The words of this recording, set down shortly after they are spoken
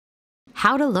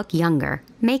How to Look Younger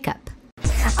Makeup.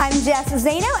 I'm Jess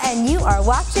Zano and you are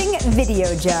watching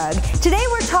Video Jug. Today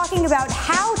we're talking about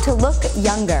how to look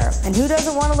younger. And who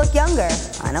doesn't want to look younger?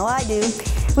 I know I do.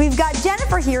 We've got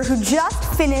Jennifer here who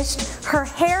just finished her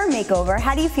hair makeover.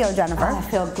 How do you feel, Jennifer? I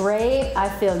feel great. I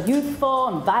feel youthful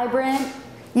and vibrant.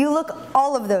 You look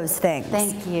all of those things.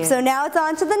 Thank you. So now it's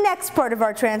on to the next part of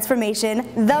our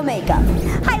transformation, the makeup.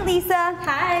 Hi, Lisa.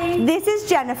 Hi. This is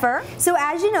Jennifer. So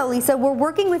as you know, Lisa, we're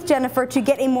working with Jennifer to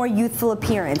get a more youthful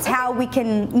appearance, how we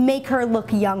can make her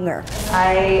look younger.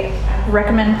 I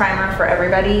recommend primer for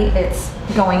everybody. It's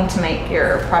going to make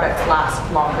your product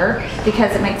last longer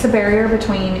because it makes a barrier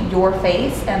between your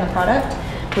face and the product,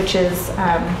 which is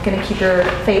going to keep your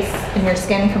face and your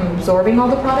skin from absorbing all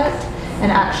the product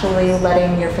and actually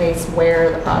letting your face wear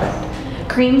the product.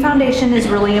 Cream foundation is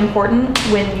really important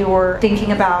when you're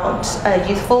thinking about a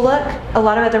youthful look. A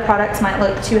lot of other products might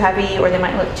look too heavy or they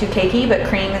might look too cakey, but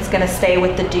cream is going to stay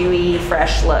with the dewy,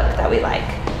 fresh look that we like.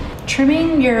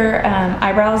 Trimming your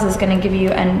eyebrows is going to give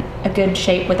you a good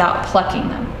shape without plucking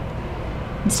them.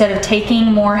 Instead of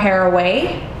taking more hair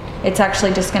away, it's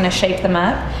actually just going to shape them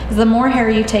up. The more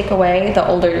hair you take away, the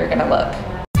older you're going to look.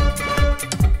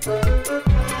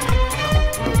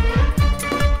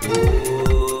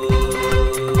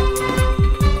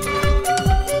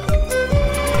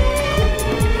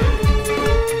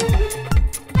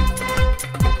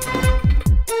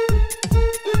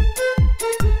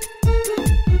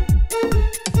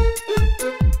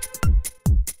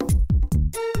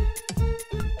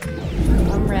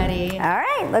 All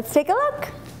right, let's take a look.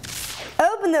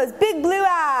 Open those big blue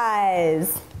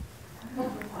eyes.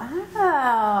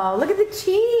 Wow, look at the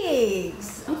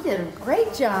cheeks. You did a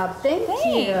great job. Thank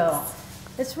you.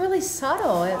 It's really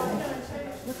subtle.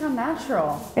 Look how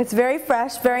natural. It's very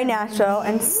fresh, very natural,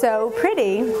 and so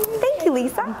pretty. Thank you,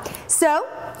 Lisa. So,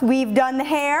 we've done the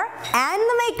hair and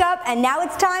the makeup, and now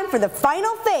it's time for the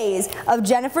final phase of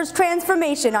Jennifer's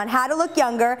transformation on how to look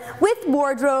younger with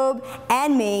wardrobe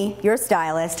and me, your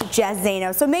stylist, Jess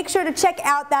Zano. So make sure to check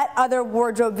out that other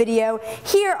wardrobe video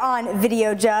here on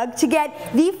Video Jug to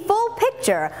get the full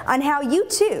picture on how you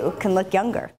too can look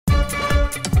younger.